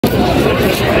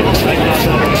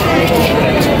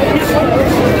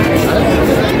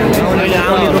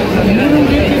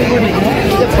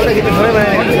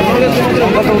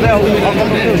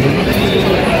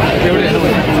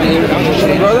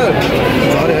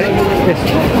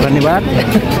धन्यवाद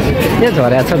ए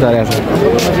झरेको छ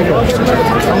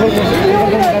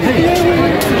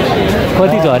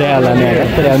कति झर्या होला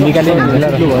नि निकाल्यो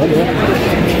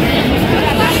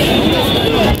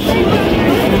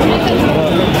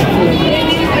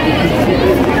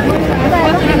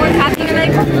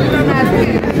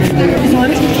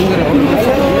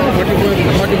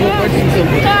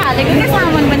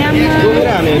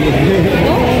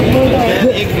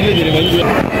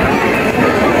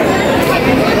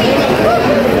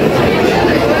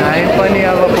हामी पनि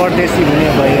अब परदेशी हुने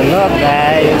भयो ल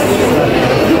गाइस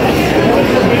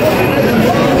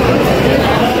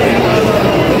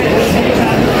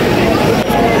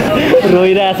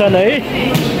रोइरहेछन् है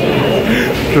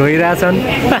रोइरहेछन्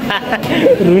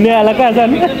रुनेवाला कहाँ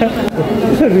छन्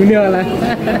रुनेवाला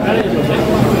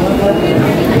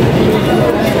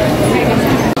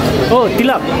ओ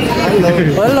तिलक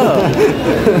हेलो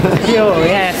के हो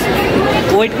यहाँ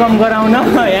वेट कम गराउन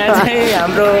यहाँ चाहिँ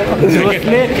हाम्रो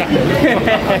दोस्तले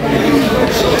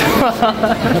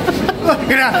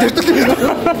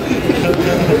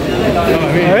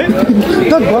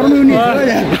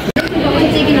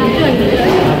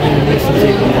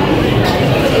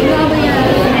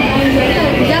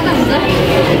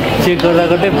चेक गर्दा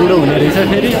गर्दै बुढो हुने रहेछ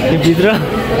फेरि भित्र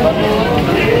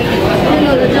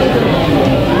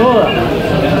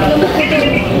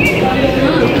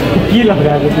के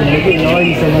लगाएको तिमीले कि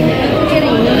अहिलेसम्म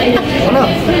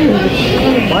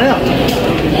भयो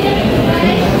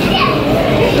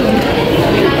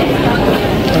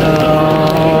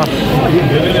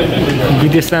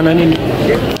विदेश जान नि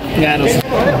गाह्रो छ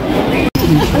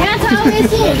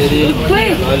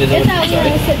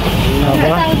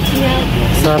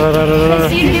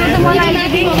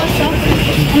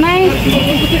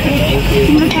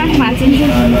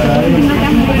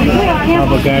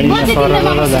अब गाडीमा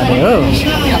सरल जाने हो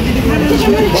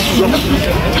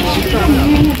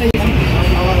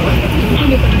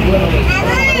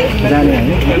जाने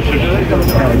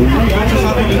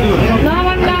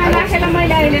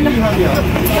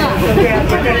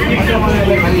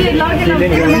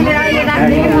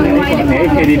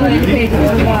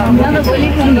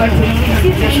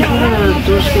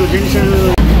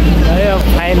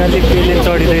फाइनली प्लेन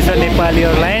चढिँदैछ नेपाली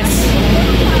एयरलाइन्स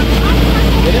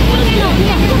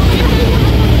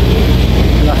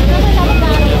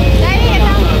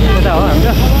यता हो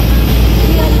हाम्रो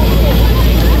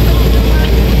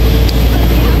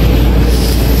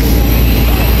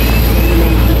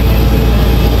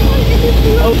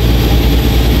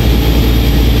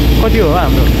कति हो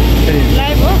हाम्रो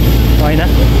होइन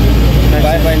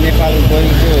by by Nepal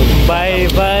by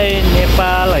by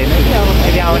Nepal होइन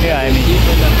अहिले आउने हो हामी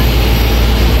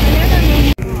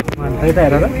यता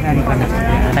हेर र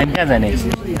हामी कहाँ जाने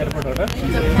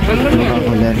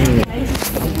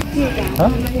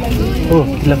ओ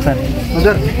लक्ष्मण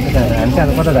हजुर हामी कहाँ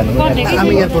कता जाने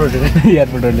हामी एयरपोर्ट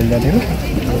एयरपोर्टहरूले जाने हो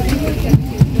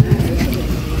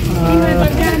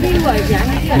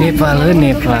नेपाल हो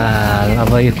नेपाल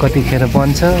अब यो कतिखेर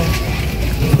बन्छ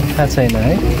थाहा छैन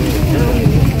है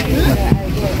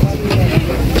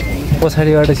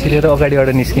पछाडिबाट छिरेर अगाडिबाट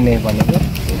निस्किने भनेको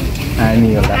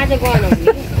हामी होला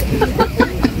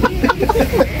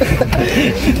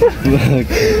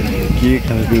के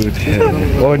खालको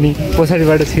हो नि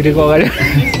पछाडिबाट छिरेको अगाडि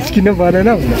निस्किनु परेन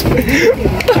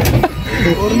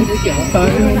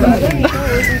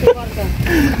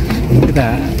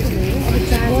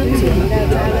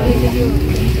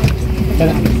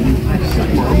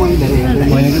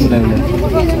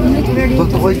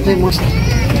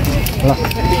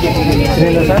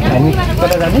हामी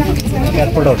कता जाने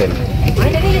एयरपोर्ट होटेल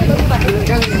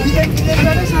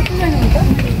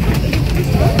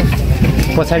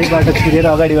पछाडिबाट छिरेर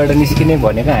अगाडिबाट निस्किने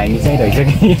भनेको हामी चाहिँ रहेछ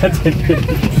कि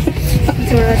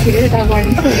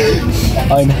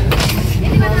होइन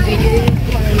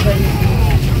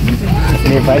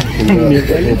नेपाल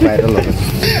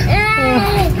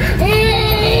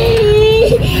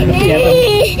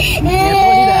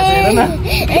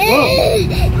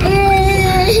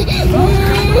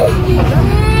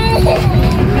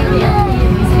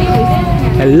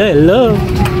हेलो हेलो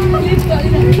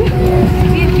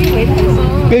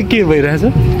के भइरहेछ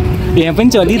यहाँ पनि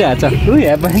चलिरहेछ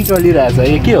यहाँ पनि चलिरहेछ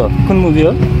यो के हो कुन मुभी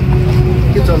हो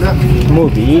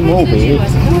मुभी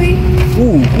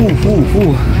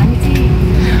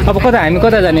अब कता हामी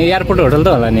कता जाने एयरपोर्ट होटल त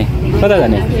होला नि कता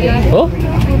जाने हो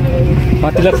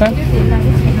तिलक छ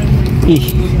इ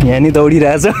यहाँ नि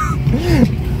दौडिरहेछ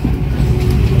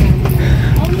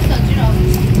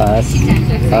हस्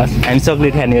हस् हामी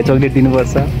चक्लेट खाने हो चक्लेट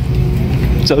दिनुपर्छ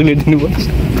चक्लेट दिनुपर्छ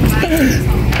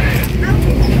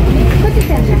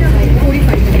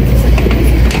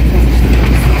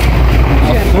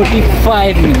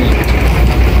 45 minutes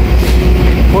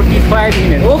 45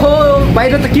 minutes ओहो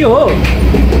बाहिर त के हो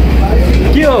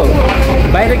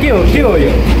बाहिर के हो यो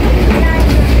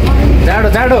जाडो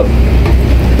जाडो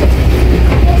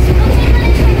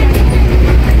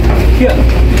के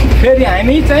फेरि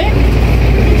हामी चाहिँ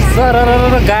सरर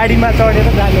गाडीमा चढेर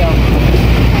जाने हो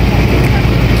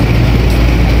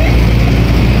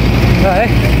है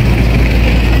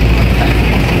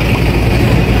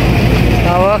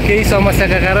अब केही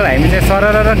समस्याका कारण हामी चाहिँ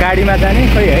सरर गाडीमा जाने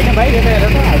खोइ होइन भाइ यता हेर त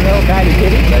हामी अब गाडी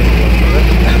फेरि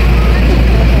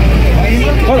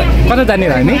कता जाने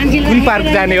हो हामी कुन पार्क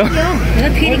जाने हो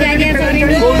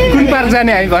कुन पार्क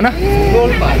जाने हामी भन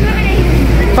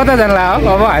कता जानला हो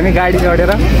अब हामी गाडी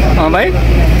चढेर भाइ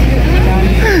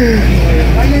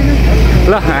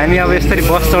ल हामी अब यसरी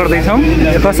बस चढ्दैछौँ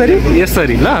कसरी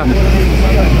यसरी ल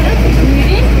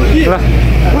ल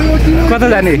कता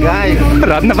जाने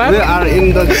रत्नपार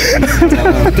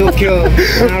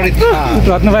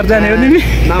रत्नपार जाने हो तिमी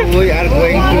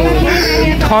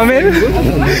खमेल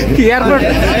एयरपोर्ट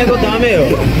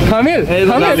खमेल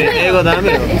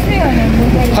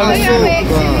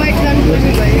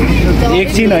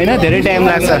एकछिन होइन धेरै टाइम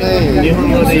लाग्छ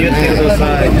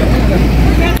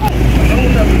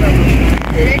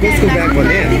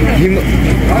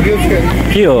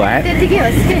के हो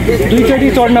दुईचोटि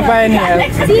चढ्न पाएँ नि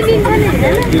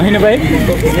होइन भाइ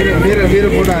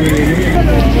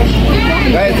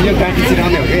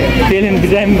त्यसले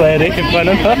बिरामी भयो रे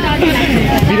भनौँ न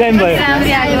बिरामी भयो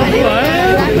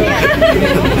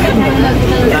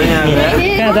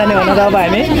कहाँ जाने भन त अब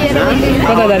हामी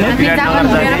कता जाने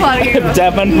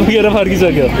जापान पुगेर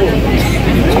फर्किसक्यो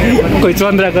कोही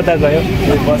चन्द्रा कता गयो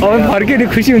अब फर्क्यो नि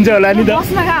खुसी हुन्छ होला नि त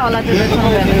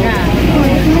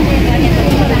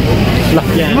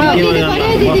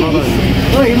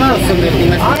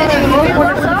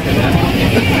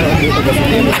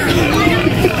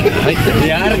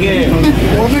यार के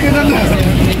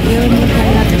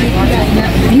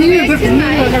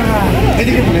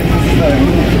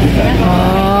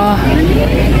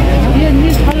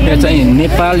यो चाहिँ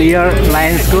नेपाल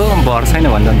एयरलाइन्सको भर छैन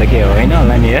भन्छ त के हो होइन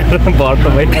होला नि यार भर त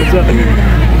भइहाल्छ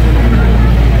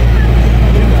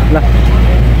ल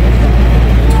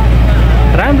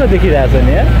राम्रो देखिरहेछ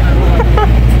नि यार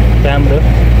राम्रो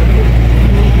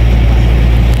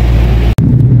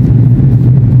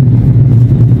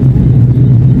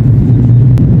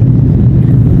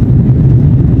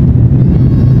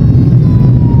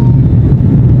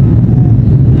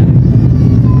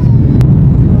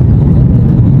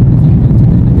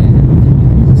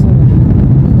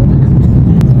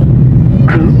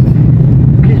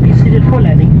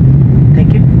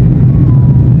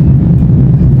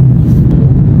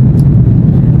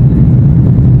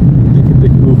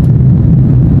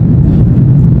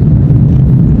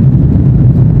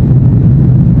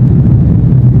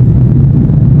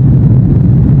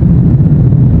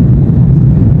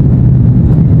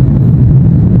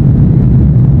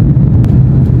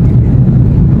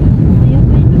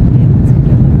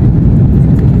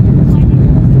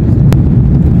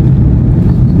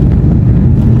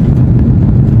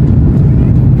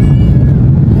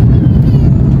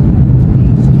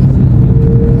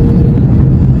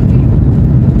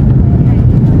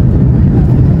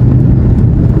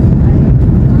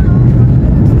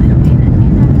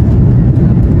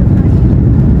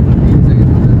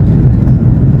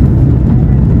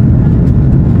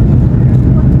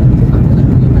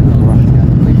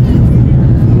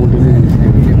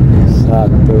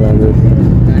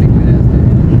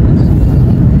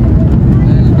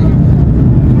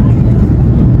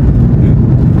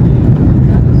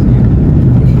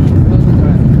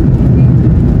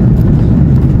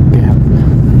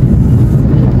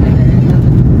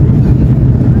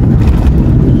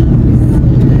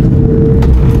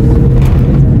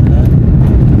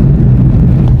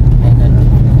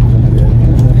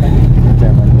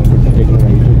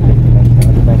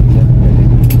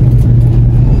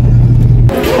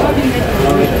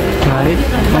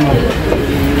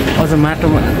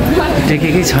माटोमा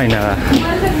टेकेकै छैन है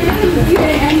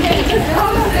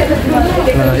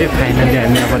फाइनली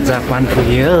हामी अब जापान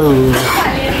पुग्यो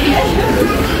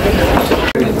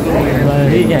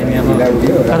है हामी अब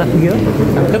कता पुग्यो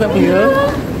कता पुग्यो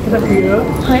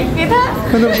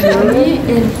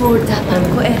एयरपोर्ट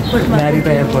जापानको एयरपोर्टमा नारी त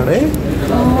एयरपोर्ट है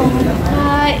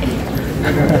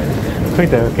खोइ त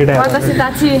केटा私た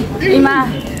ち今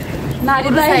成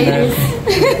田です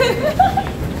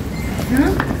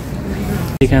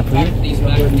कहाँ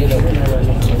पुग्यो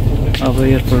अब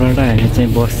एयरपोर्टबाट हामी चाहिँ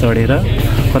बस चढेर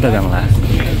कता जाउँला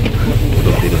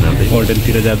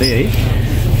होटलतिर जाँदै है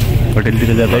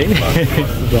होटलतिर जाँदै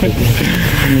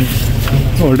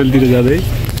होटलतिर जाँदै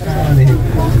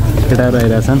केटाहरू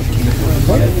आइरहेछन्